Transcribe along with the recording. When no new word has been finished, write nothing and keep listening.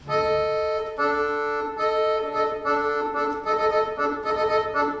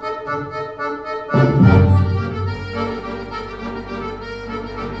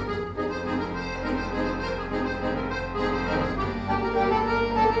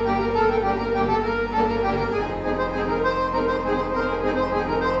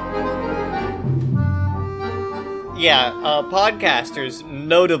Yeah, podcasters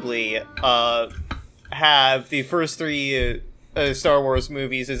notably have the first three Star Wars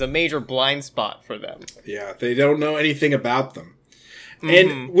movies as a major blind spot for them. Yeah, they don't know anything about them.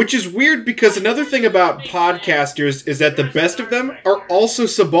 And which is weird because another thing about podcasters is that the best of them are also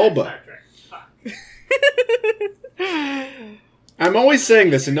Sebulba. I'm always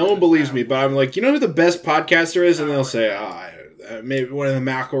saying this and no one believes me, but I'm like, you know who the best podcaster is? And they'll say, maybe one of the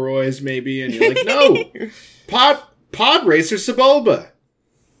McElroys, maybe. And you're like, no, Pod Racer Sebulba.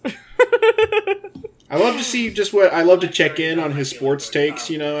 I love to see I love to check in on his sports takes,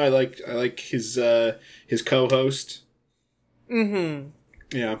 you know. I like his co-host. Yeah.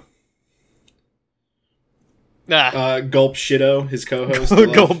 Gulp Shitto, his co-host.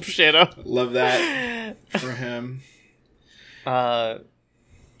 Gulp Shitto. Love that for him. I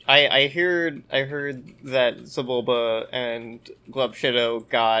heard that Sebulba and Gulp Shitto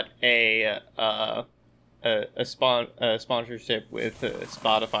got a sponsorship with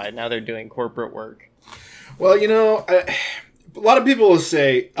Spotify. Now they're doing corporate work. Well, you know, a lot of people will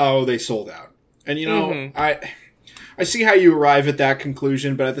say, "Oh, they sold out," and you know, I see how you arrive at that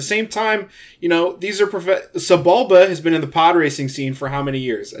conclusion, but at the same time, you know, these are Sebulba has been in the pod racing scene for how many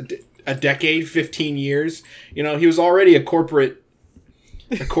years? A decade, 15 years. You know, he was already a corporate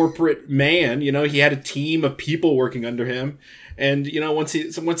man. You know, he had a team of people working under him, and you know, once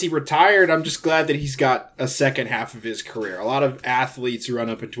he retired, I'm just glad that he's got a second half of his career. A lot of athletes run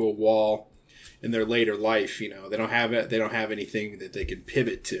up into a wall in their later life. You know, they don't have anything that they can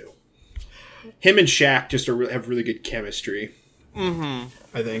pivot to. Him and Shaq just have really good chemistry. I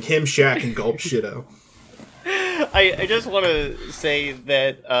think him, Shaq, and Gulp Shitto. I just want to say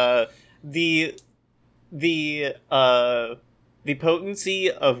that the potency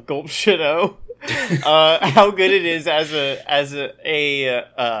of Gulp Shitto, how good it is as a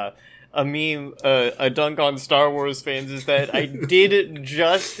meme, a dunk on Star Wars fans, is that I did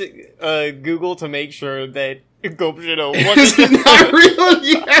just Google to make sure that Gulp Shitto wasn't not real.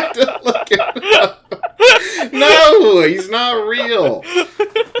 You have to look it up. No, he's not real.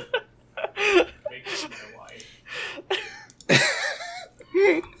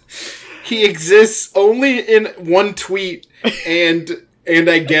 He exists only in one tweet and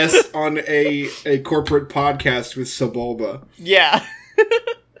I guess on a corporate podcast with Sebulba. Yeah.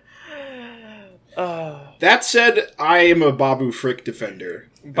 That said, I am a Babu Frick defender.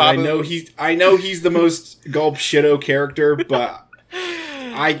 I know he's the most Gulp Shitto character, but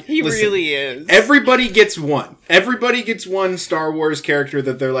he really is. Everybody gets one. Everybody gets one Star Wars character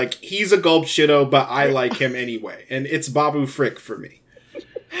that they're like, he's a Gulp Shitto, but I like him anyway. And it's Babu Frick for me.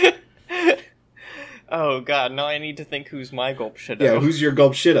 Oh god, now I need to think who's my Gulp Shitto. Yeah, who's your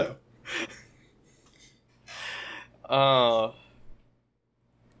Gulp Shitto? Oh,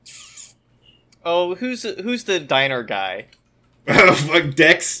 who's the diner guy? Oh, fuck,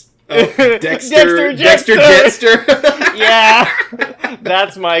 Dexter Jetster. Yeah,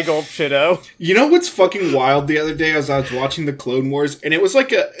 that's my Gulp Shitto. You know what's fucking wild? The other day, as I was watching the Clone Wars, and it was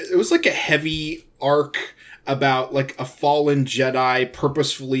like a heavy arc about like a fallen Jedi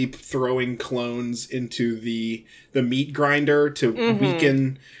purposefully throwing clones into the meat grinder to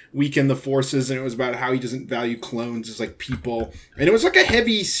weaken the forces, and it was about how he doesn't value clones as like people, and it was like a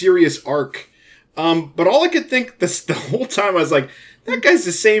heavy, serious arc. But all I could think the whole time, I was like, that guy's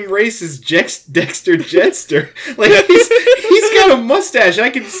the same race as Dexter Jetster. Like, he's got a mustache.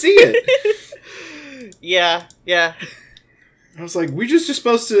 I can see it. Yeah. I was like, we're just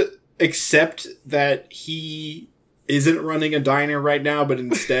supposed to accept that he isn't running a diner right now, but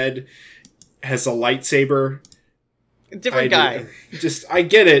instead has a lightsaber. Different guy. I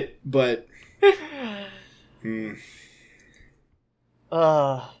get it, but...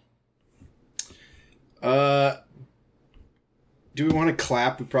 Do we want to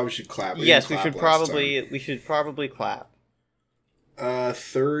clap? We probably should clap. Yes, we should probably clap.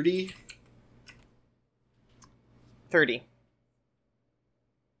 30? 30.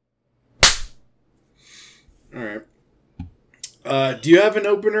 Alright. Do you have an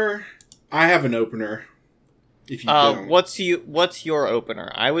opener? I have an opener. If you don't. What's your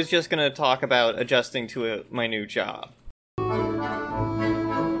opener? I was just gonna talk about adjusting to my new job.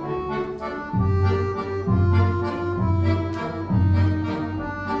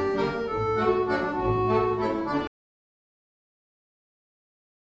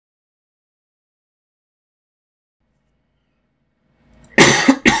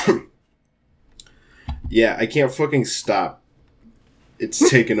 Yeah, I can't fucking stop. It's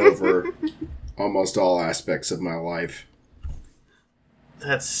taken over almost all aspects of my life.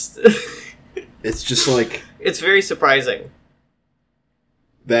 That's... It's just like... It's very surprising.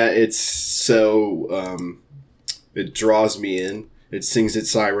 That it's so... it draws me in. It sings its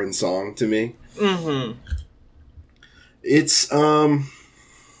siren song to me. Mm-hmm. It's,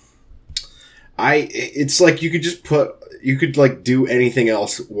 it's like you could like do anything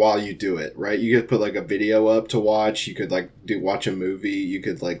else while you do it, right? You could put like a video up to watch. You could like watch a movie. You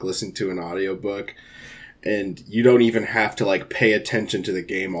could like listen to an audiobook, and you don't even have to like pay attention to the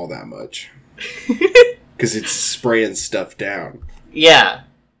game all that much. Because it's spraying stuff down. Yeah.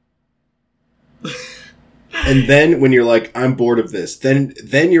 And then when you're like, I'm bored of this, then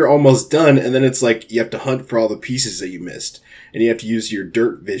you're almost done, and then it's like you have to hunt for all the pieces that you missed, and you have to use your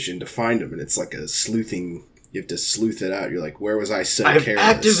dirt vision to find them, and it's like a sleuthing. You have to sleuth it out. You're like, where was I so careless? I've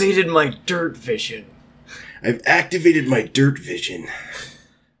activated my dirt vision. I've activated my dirt vision.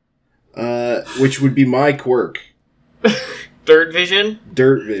 Which would be my quirk. Dirt vision?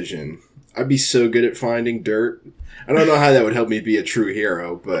 Dirt vision. I'd be so good at finding dirt. I don't know how that would help me be a true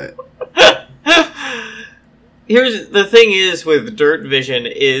hero, but... Here's the thing is with dirt vision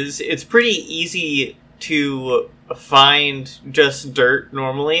is it's pretty easy to find just dirt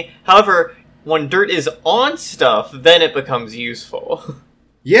normally. However, when dirt is on stuff, then it becomes useful.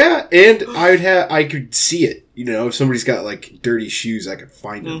 Yeah, and I could see it. You know, if somebody's got like dirty shoes, I could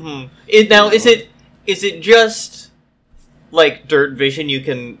find them. Mm-hmm. Is it just like dirt vision?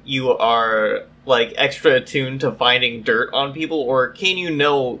 You are like extra attuned to finding dirt on people, or can you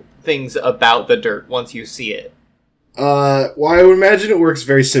know things about the dirt once you see it? Well, I would imagine it works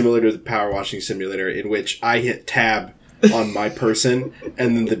very similar to the power washing simulator, in which I hit tab on my person,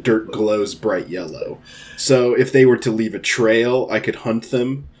 and then the dirt glows bright yellow. So if they were to leave a trail, I could hunt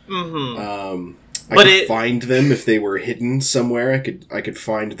them. Mm-hmm. I could find them if they were hidden somewhere. I could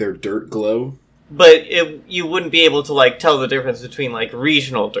find their dirt glow. But you wouldn't be able to like tell the difference between like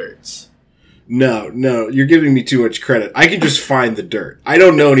regional dirts. No, you're giving me too much credit. I can just find the dirt. I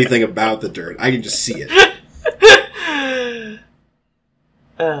don't know anything about the dirt. I can just see it.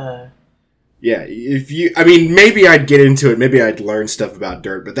 Yeah, maybe I'd get into it. Maybe I'd learn stuff about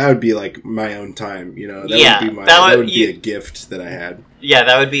dirt, but that would be like my own time, you know. That would be a gift that I had. Yeah,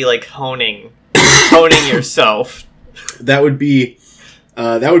 that would be like honing yourself. That would be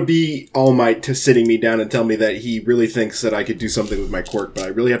All Might sitting me down and tell me that he really thinks that I could do something with my quirk, but I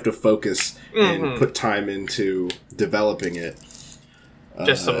really have to focus and put time into developing it.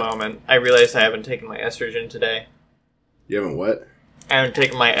 Just a moment. I realized I haven't taken my estrogen today. You haven't what? I haven't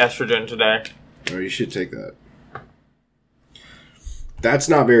taken my estrogen today. Oh, you should take that. That's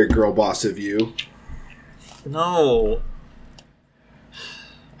not very girl boss of you. No.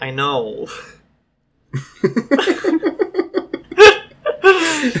 I know.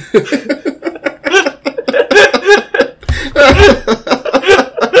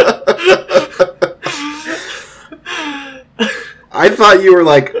 I thought you were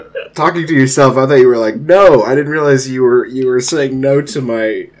like talking to yourself. I thought you were like, no, I didn't realize you were saying no to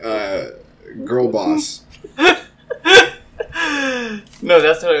my girl boss. No,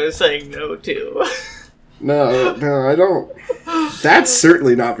 that's what I was saying no to. No, I don't. That's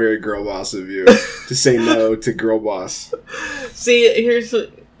certainly not very girl boss of you to say no to girl boss. See, here's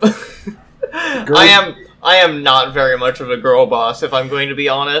I am not very much of a girl boss, if I'm going to be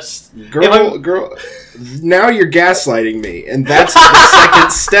honest. Girl. Now you're gaslighting me, and that's the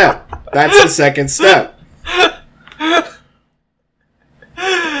second step. That's the second step.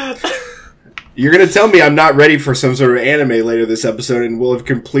 You're going to tell me I'm not ready for some sort of anime later this episode, and we'll have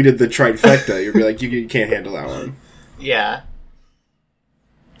completed the trifecta. You'll be like, you can't handle that one. Yeah.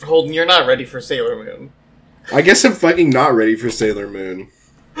 Holden, you're not ready for Sailor Moon. I guess I'm fucking not ready for Sailor Moon.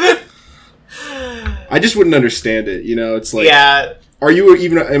 I just wouldn't understand it, you know? It's like, yeah.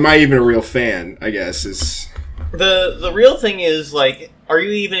 Am I even a real fan, I guess, is... The real thing is, like, are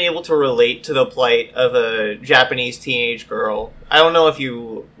you even able to relate to the plight of a Japanese teenage girl? I don't know if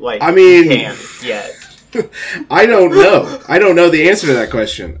you, can yet. I don't know. I don't know the answer to that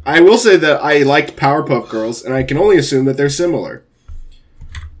question. I will say that I liked Powerpuff Girls, and I can only assume that they're similar.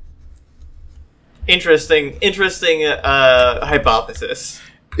 Interesting hypothesis.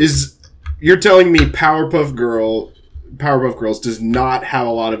 You're telling me Powerpuff Girls does not have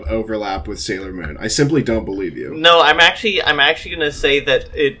a lot of overlap with Sailor Moon? I simply don't believe you. No, I'm actually going to say that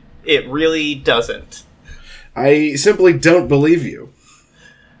it really doesn't. I simply don't believe you.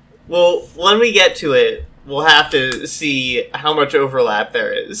 Well, when we get to it, we'll have to see how much overlap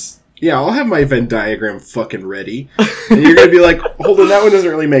there is. Yeah, I'll have my Venn diagram fucking ready. And you're going to be like, hold on, that one doesn't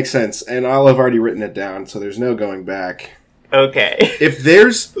really make sense. And I'll have already written it down, so there's no going back. Okay. If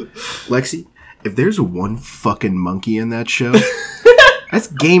there's... Lexi, if there's one fucking monkey in that show, that's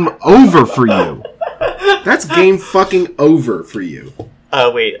game over for you. That's game fucking over for you.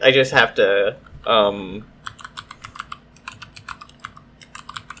 Wait, I just have to,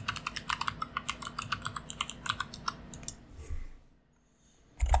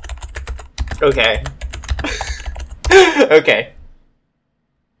 Okay. Okay.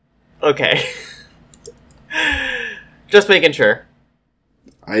 Okay. Just making sure.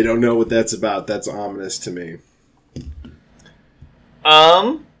 I don't know what that's about. That's ominous to me.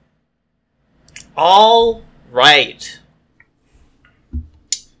 All right. Do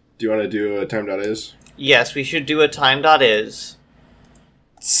you want to do a time.is? Yes, we should do a time.is.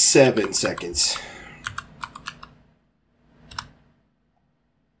 7 seconds.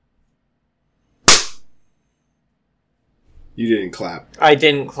 You didn't clap. I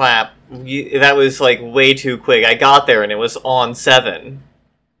didn't clap. That was, like, way too quick. I got there and it was on 7.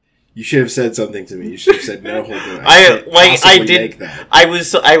 You should have said something to me. You should have said, no, hold on. I did. I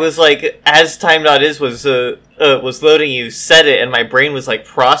was like, as time.is was loading, you said it, and my brain was, like,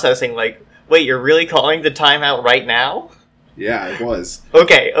 processing, like, wait, you're really calling the timeout right now? Yeah, it was.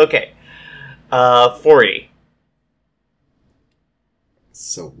 Okay. 40.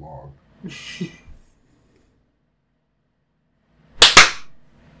 So long.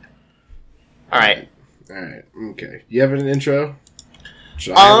 Alright. Okay. You have an intro?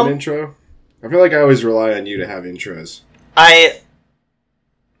 Should I have an intro? I feel like I always rely on you to have intros.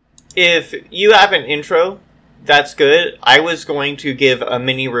 If you have an intro, that's good. I was going to give a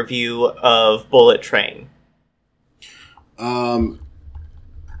mini review of Bullet Train.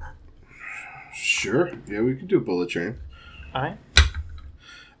 Sure. Yeah, we could do Bullet Train. Alright.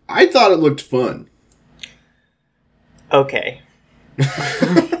 I thought it looked fun. Okay.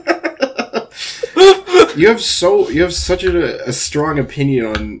 You have such a strong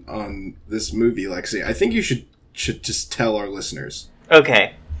opinion on this movie, Lexi. I think you should just tell our listeners.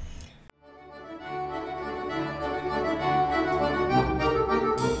 Okay.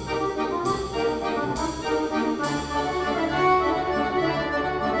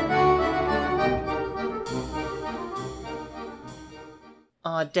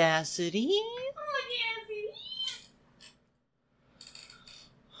 Audacity.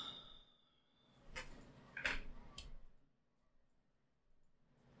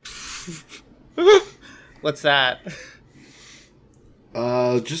 What's that?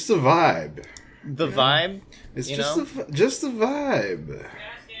 Just the vibe. The vibe? It's just the vibe.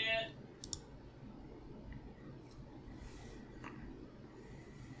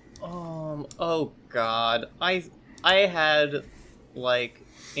 Oh god. I had, like,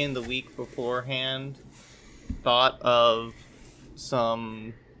 in the week beforehand, thought of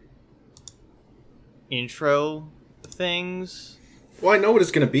some intro things. Well, I know what it's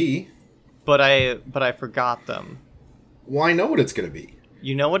gonna be. But I forgot them. Well, I know what it's gonna be.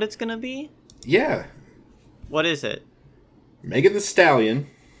 You know what it's gonna be? Yeah. What is it? Megan the Stallion.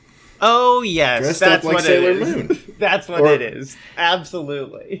 Oh yes, dressed that's up like what Sailor it is. Moon. That's what it is.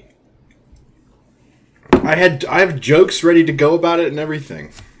 Absolutely. I have jokes ready to go about it and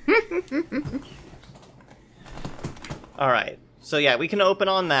everything. All right. So yeah, we can open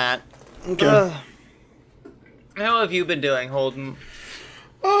on that. Okay. How have you been doing, Holden?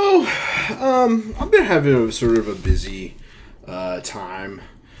 Oh, I've been having a sort of a busy time,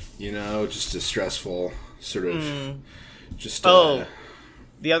 just a stressful sort of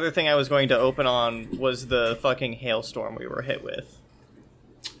the other thing I was going to open on was the fucking hailstorm we were hit with.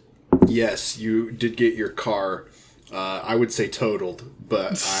 Yes, you did get your car, I would say totaled,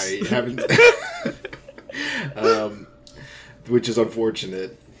 but I haven't, which is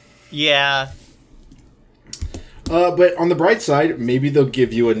unfortunate. Yeah. But on the bright side, maybe they'll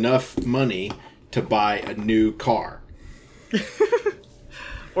give you enough money to buy a new car.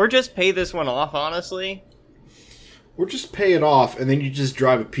 Or just pay this one off, honestly. Or just pay it off, and then you just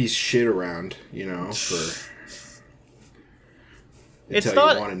drive a piece of shit around, for... Until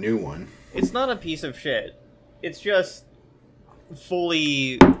you want a new one. It's not a piece of shit. It's just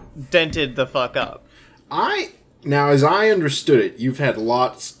fully dented the fuck up. Now, as I understood it, you've had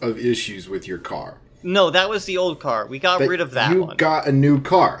lots of issues with your car. No, that was the old car. We got rid of that one. You got a new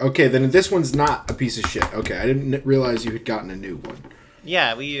car. Okay, then this one's not a piece of shit. Okay, I didn't realize you had gotten a new one.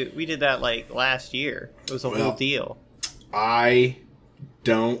 Yeah, we did that, like, last year. It was a whole deal. I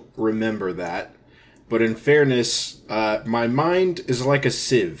don't remember that. But in fairness, my mind is like a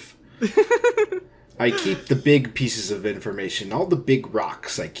sieve. I keep the big pieces of information, all the big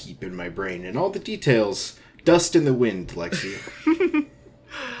rocks I keep in my brain, and all the details dust in the wind, Lexi.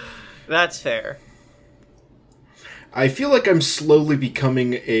 That's fair. I feel like I'm slowly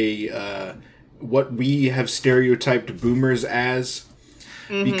becoming a what we have stereotyped boomers as,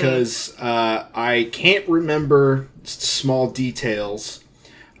 because I can't remember small details.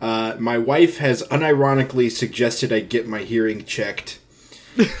 My wife has unironically suggested I get my hearing checked,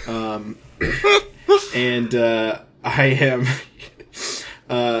 and I am,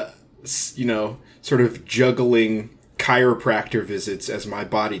 sort of juggling chiropractor visits as my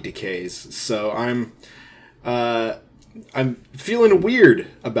body decays. So I'm feeling weird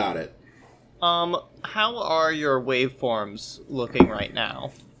about it. How are your waveforms looking right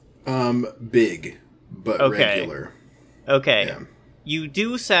now? Big, but regular. Okay. Yeah. You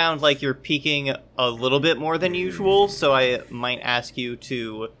do sound like you're peaking a little bit more than usual, so I might ask you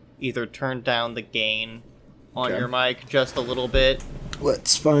to either turn down the gain on your mic just a little bit.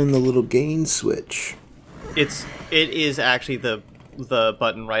 Let's find the little gain switch. It is actually the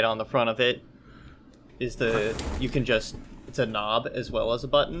button right on the front of it. It's a knob as well as a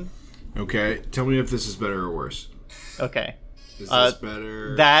button. Okay, tell me if this is better or worse. Okay. Is this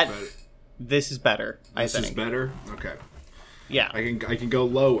better? This is better, I think. This is better? Okay. Yeah. I can go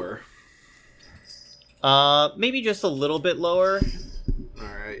lower. Maybe just a little bit lower.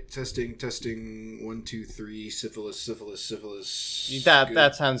 Alright, testing. 1, 2, 3, syphilis.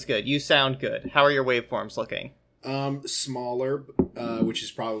 That sounds good. You sound good. How are your waveforms looking? Smaller, which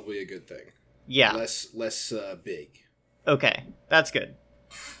is probably a good thing. Yeah. Less big. Okay, that's good.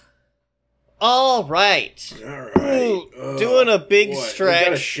 All right. Doing a big stretch. I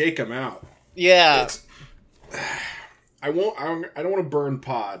gotta shake them out. Yeah. I don't want to burn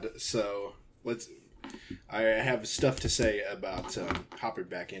pod, so I have stuff to say about hopping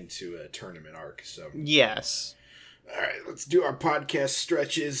back into a tournament arc. So yes. All right, let's do our podcast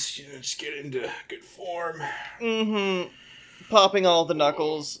stretches. Just get into good form. Popping all the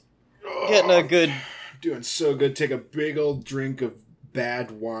knuckles. Getting a good. Doing so good. Take a big old drink of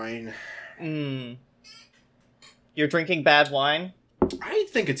bad wine. You're drinking bad wine? I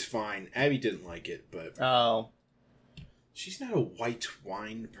think it's fine. Abby didn't like it, but she's not a white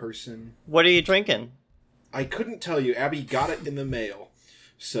wine person. What are you drinking? I couldn't tell you. Abby got it in the mail,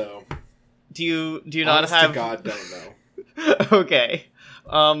 so do you not honest have? To God, don't know. Okay,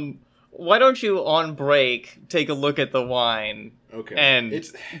 why don't you on break take a look at the wine? Okay, and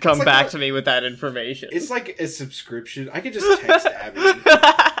it's come like back to me with that information. It's like a subscription. I could just text Abby.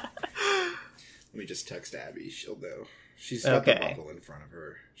 Let me just text Abby. She'll know. She's got the bottle in front of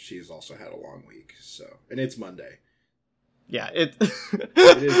her. She's also had a long week, and it's Monday. Yeah, it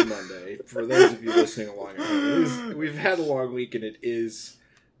is Monday. For those of you listening along at home, we've had a long week, and it is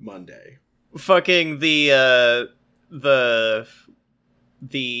Monday. Fucking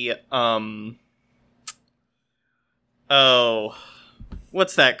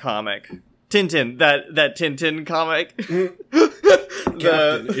what's that comic? Tintin, that Tintin comic.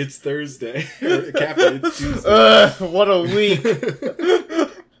 Captain, it's Thursday. Captain, it's Tuesday. What a week.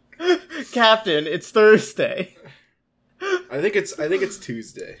 Captain, it's Thursday. I think it's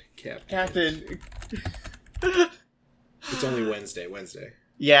Tuesday, Captain. It's only Wednesday.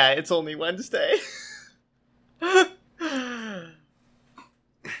 Yeah, it's only Wednesday.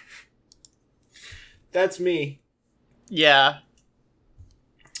 That's me. Yeah.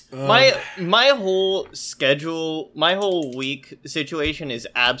 My whole schedule, my whole week situation is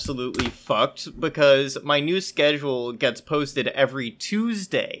absolutely fucked because my new schedule gets posted every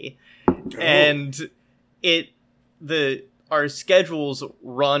Tuesday, and our schedules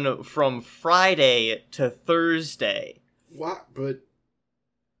run from Friday to Thursday. What? But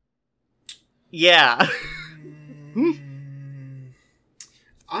yeah.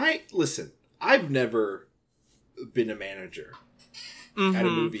 Listen. I've never been a manager at a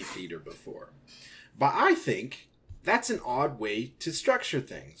movie theater before. But I think that's an odd way to structure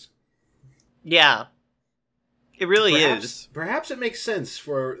things. Yeah. It really is. Perhaps it makes sense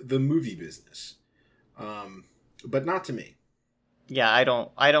for the movie business. But not to me. Yeah, I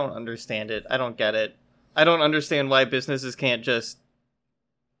don't understand it. I don't get it. I don't understand why businesses can't just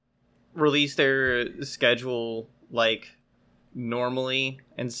release their schedule like normally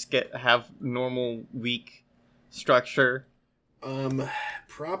and have normal week structure.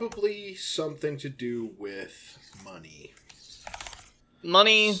 Probably something to do with money.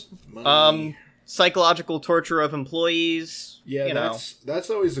 Money. Psychological torture of employees. Yeah, that's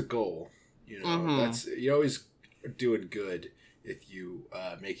always a goal. You're always doing good if you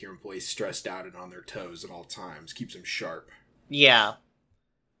make your employees stressed out and on their toes at all times. Keeps them sharp. Yeah.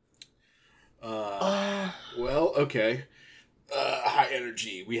 Well, okay. High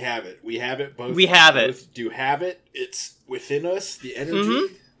energy. We have it. We have it. Both. We have it. Do have it. It's within us. The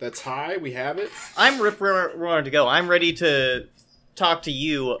energy that's high. We have it. I'm roaring to go. I'm ready to talk to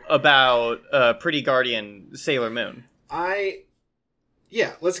you about Pretty Guardian Sailor Moon.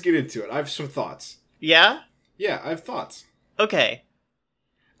 Yeah, let's get into it. I have some thoughts. Yeah? Yeah, I have thoughts. Okay.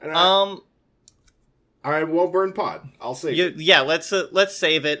 And I won't burn pod. I'll save it. Yeah, let's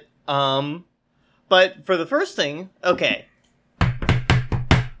save it. But for the first thing, okay.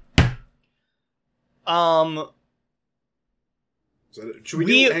 Should we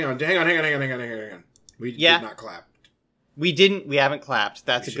do? Hang on. We did not clap. We didn't. We haven't clapped.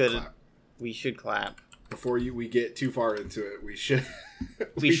 That's a good. Clap. We should clap. Before we get too far into it, we should.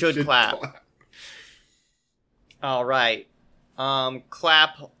 we should clap. All right.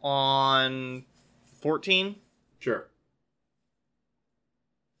 Clap on 14. Sure.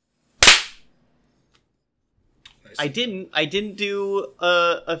 Nice. I didn't do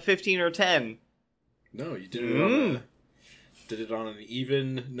a 15 or 10. No, you did it did it on an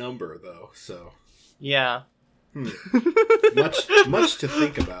even number though. So yeah. Much to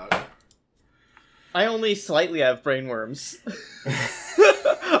think about. I only slightly have brainworms.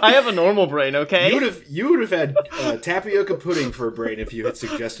 I have a normal brain, okay? You would have had tapioca pudding for a brain if you had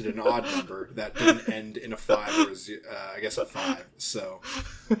suggested an odd number that didn't end in a 5 or I guess a 5. So.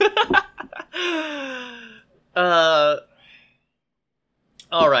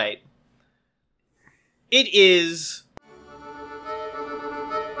 All right. It is.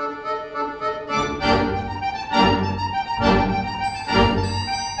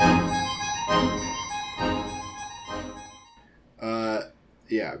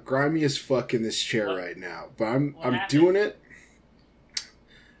 Yeah, grimy as fuck in this chair right now, but I'm doing it.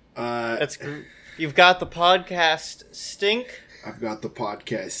 That's you've got the podcast stink. I've got the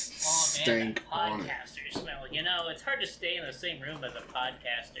podcast stank on it. Podcaster smell. You know, it's hard to stay in the same room as a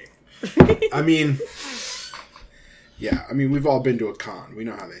podcaster. I mean, we've all been to a con. We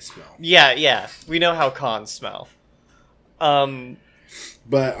know how they smell. Yeah, we know how cons smell.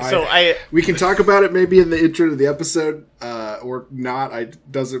 But we can talk about it maybe in the intro to the episode, or not. It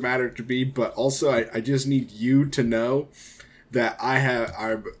doesn't matter to me. But also, I just need you to know that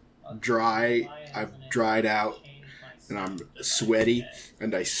I'm dry. I've dried out, and I'm sweaty,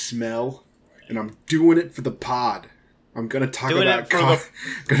 and I smell, and I'm doing it for the pod. I'm gonna talk about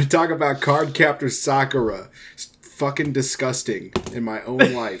Card Captor Sakura. It's fucking disgusting in my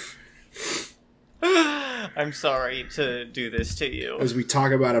own life. I'm sorry to do this to you. As we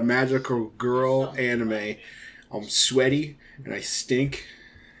talk about a magical girl anime, I'm sweaty and I stink.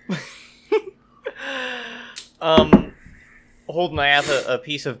 Holden, I have a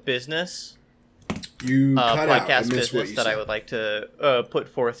piece of business. You cut out. I podcast missed what business you that said. I would like to put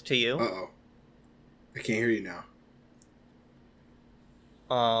forth to you. Uh-oh. I can't hear you now.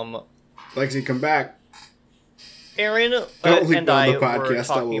 Lexi, come back. Erin and I were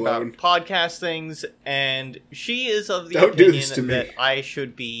talking about podcast things, and she is of the opinion that I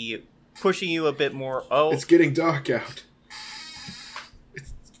should be pushing you a bit more. Oh, it's getting dark out.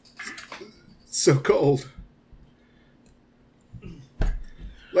 It's so cold.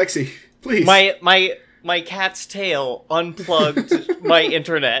 Lexi, please. My cat's tail unplugged my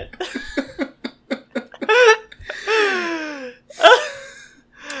internet.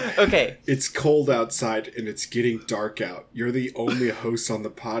 Okay. It's cold outside and it's getting dark out. You're the only host on the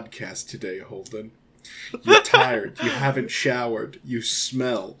podcast today, Holden. You're tired. You haven't showered. You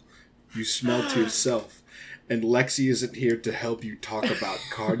smell. You smell to yourself. And Lexi isn't here to help you talk about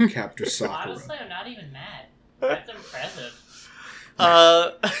Card Captor Sakura. Honestly, I'm not even mad. That's impressive.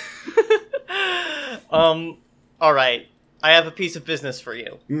 Alright. I have a piece of business for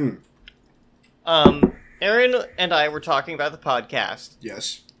you. Erin and I were talking about the podcast.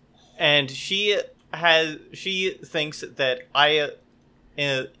 Yes. And she thinks that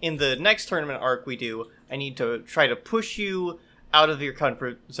in the next tournament arc we do, I need to try to push you out of your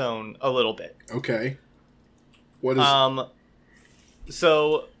comfort zone a little bit. Okay. What is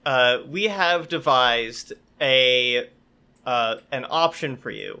So we have devised an option for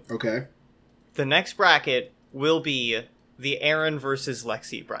you. Okay. The next bracket will be the Erin versus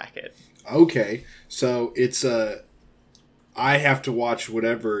Lexi bracket. Okay. So it's I have to watch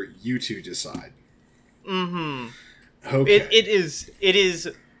whatever you two decide. Mm-hmm. Okay. It is.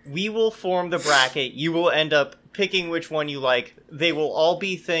 We will form the bracket. You will end up picking which one you like. They will all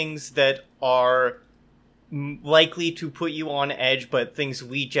be things that are likely to put you on edge, but things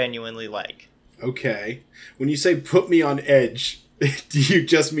we genuinely like. Okay. When you say put me on edge, do you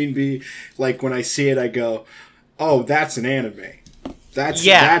just mean be like when I see it, I go, "Oh, that's an anime. That's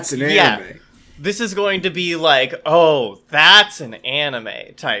an anime." This is going to be like, oh, that's an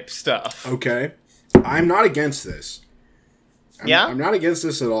anime type stuff. Okay. I'm not against this. I'm not against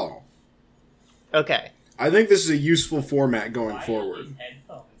this at all. Okay. I think this is a useful format going Why forward. do these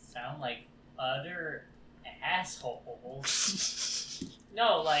headphones sound like utter assholes?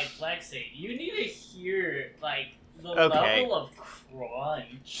 No, like, Lexi, you need to hear, like, the level of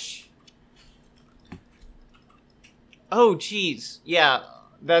crunch. Oh, jeez. Yeah,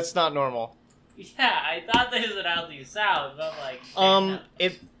 that's not normal. Yeah, I thought this was how these sound, but I'm like...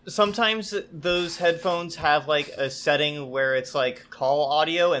 If sometimes those headphones have, like, a setting where it's, like, call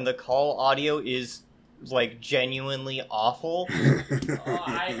audio, and the call audio is, like, genuinely awful.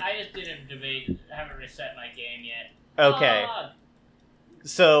 I just didn't haven't reset my game yet. Okay.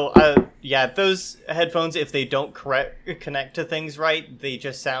 So, yeah, those headphones, if they don't connect to things right, they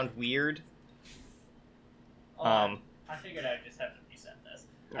just sound weird. I figured I'd just have to reset this.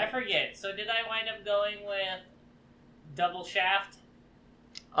 I forget. So did I wind up going with double shaft?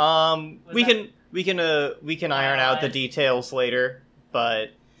 We can iron out the details later,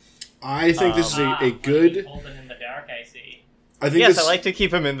 but I think this is a good. Holding in the dark, I see. I think I like to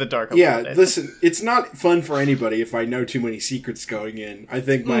keep him in the dark. Listen, it's not fun for anybody if I know too many secrets going in. I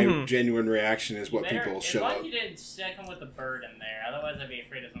think my genuine reaction is what people show up. As long as you didn't stick him with a bird in there, otherwise I'd be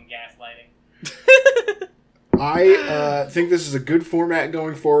afraid of some gaslighting. I think this is a good format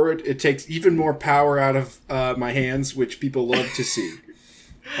going forward. It takes even more power out of my hands, which people love to see.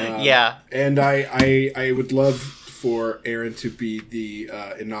 Yeah. And I would love for Aaron to be the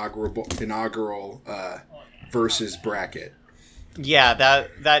inaugural versus bracket. Yeah,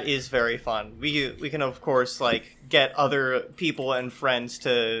 that is very fun. We can of course like get other people and friends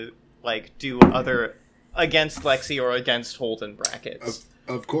to like do other against Lexi or against Holden brackets.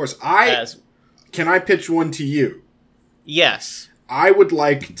 Of course, can I pitch one to you? Yes. I would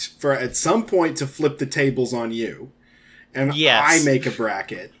like for at some point to flip the tables on you, and I make a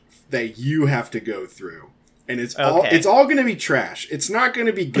bracket that you have to go through, and it's all going to be trash. It's not going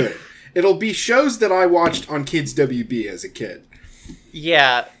to be good. It'll be shows that I watched on Kids WB as a kid.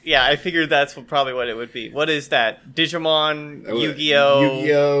 Yeah, I figured that's probably what it would be. What is that? Digimon,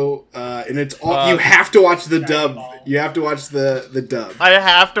 Yu-Gi-Oh, and it's all you have to watch the dub. You have to watch the dub. I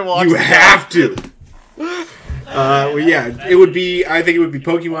have to watch. You have to. It would be. I think it would be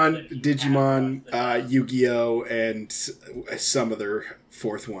Pokemon, Digimon, Yu-Gi-Oh, and some other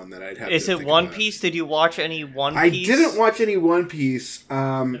fourth one that I'd have. Is it One Piece? Did you watch any One Piece? I didn't watch any One Piece.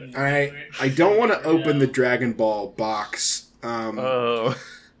 I don't want to open the Dragon Ball box. Some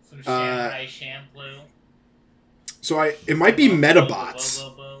Shanghai shampoo. So it might be Metabots.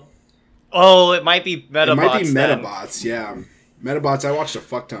 Oh, it might be Metabots. It might be Metabots. Yeah, Metabots. I watched a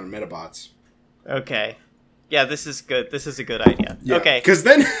fuck ton of Metabots. Okay. Yeah, this is good. This is a good idea. Yeah, okay. Because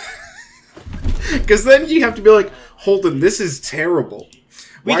then you have to be like, Holden, this is terrible.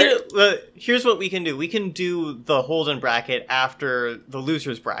 Here's what we can do. We can do the Holden bracket after the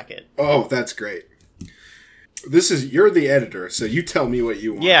losers bracket. Oh, that's great. You're the editor, so you tell me what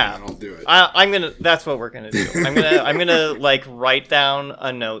you want, and I'll do it. That's what we're gonna do. I'm gonna like write down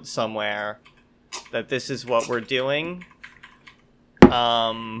a note somewhere that this is what we're doing.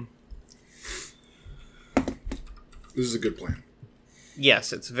 This is a good plan.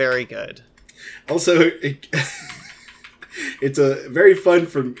 Yes, it's very good. Also, it's a very fun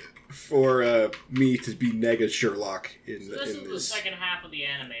for me to be Nega Sherlock in this is the second half of the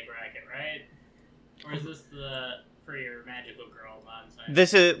anime bracket, right? Or is this for your magical girl nonsense?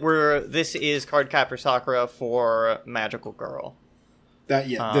 This is Cardcaptor Sakura for Magical Girl.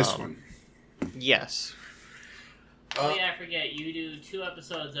 This one. Yes. Oh yeah, I forget. You do 2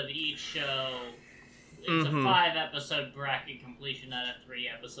 episodes of each show. It's a 5-episode bracket completion, not a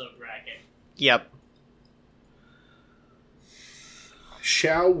 3-episode bracket. Yep.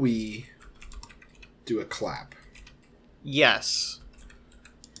 Shall we do a clap? Yes.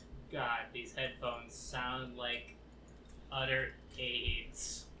 God, these headphones sound like utter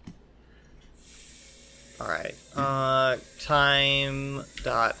AIDS. Alright. Time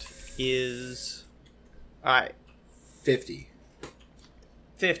dot is... Alright. 50.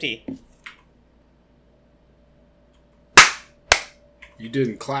 50. You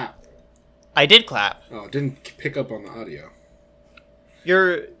didn't clap. I did clap. Oh, it didn't pick up on the audio.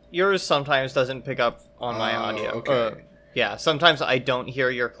 Yours sometimes doesn't pick up on my audio. Okay. Yeah, sometimes I don't hear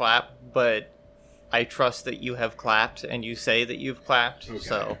your clap, but I trust that you have clapped and you say that you've clapped. Okay.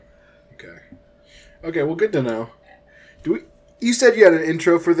 So. Okay, well, good to know. You said you had an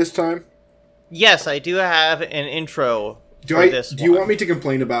intro for this time? Yes, I do have an intro Do you want me to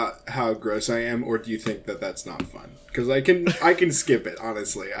complain about how gross I am, or do you think that that's not fun? Because I can skip it,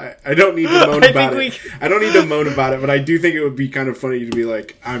 honestly. I don't need to moan about it. I don't need to moan about it, but I do think it would be kind of funny to be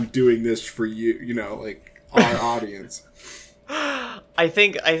like, I'm doing this for you, you know, like our audience. I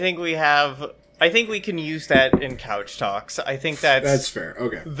think we can use that in couch talks. I think that's fair.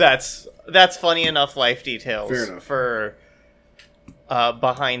 Okay. That's funny enough life details fair enough. For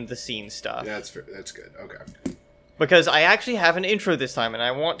behind the scenes stuff. That's fair. That's good. Okay. Because I actually have an intro this time, and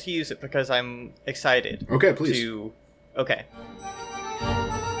I want to use it because I'm excited. Okay, please. Okay.